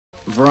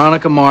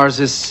Veronica Mars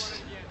is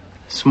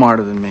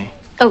smarter than me.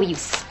 Oh, you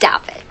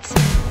stop it.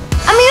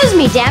 Amuse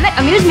me, damn it.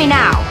 Amuse me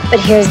now. But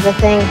here's the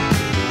thing.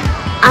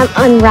 I'm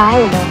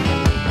unrivalable.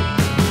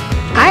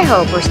 I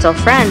hope we're still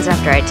friends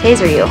after I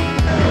taser you.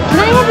 Can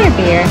I have your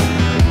beer?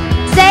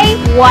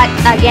 Say what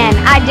again?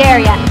 I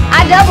dare ya.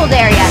 I double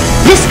dare ya.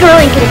 This girl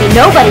ain't gonna be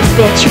nobody's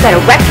bitch. You better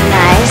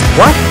recognize.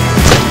 What?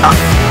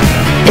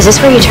 Is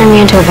this where you turn me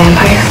into a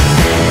vampire?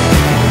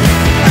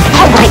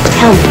 All right,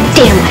 tell me.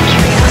 Damn my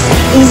curiosity.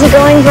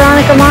 Easygoing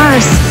Veronica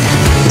Mars.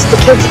 It's the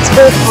kids at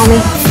school call me.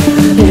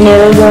 You've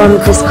nearly warmed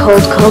this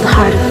cold, cold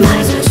heart of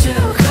mine.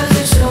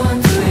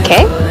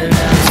 Okay.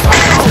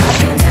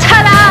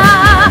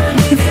 Ta-da!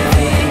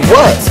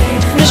 What?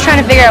 I'm just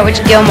trying to figure out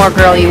which Gilmore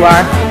girl you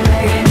are.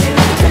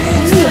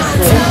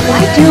 Seriously,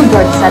 why do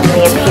birds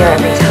suddenly appear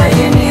every time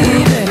you're near?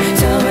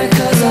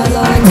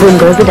 Boom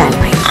goes the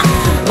dynamite.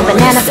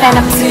 Banana,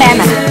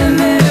 banana.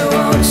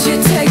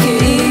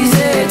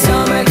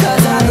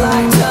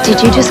 Did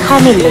you just call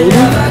me lady? Do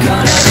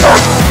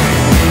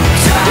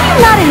you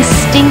not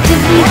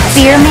instinctively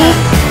fear me?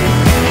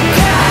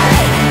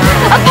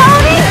 A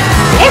pony?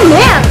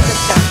 Amen,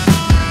 sister.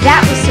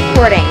 That was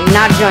supporting,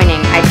 not joining.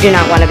 I do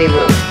not want to be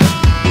rude.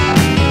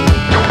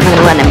 I'm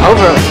gonna run him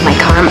over with my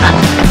karma.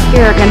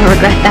 You're gonna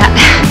regret that.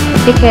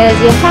 Because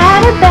you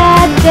had a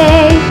bad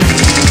day.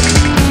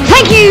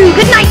 Thank you!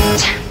 Good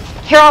night!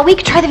 Here all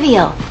week, try the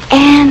veal.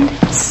 And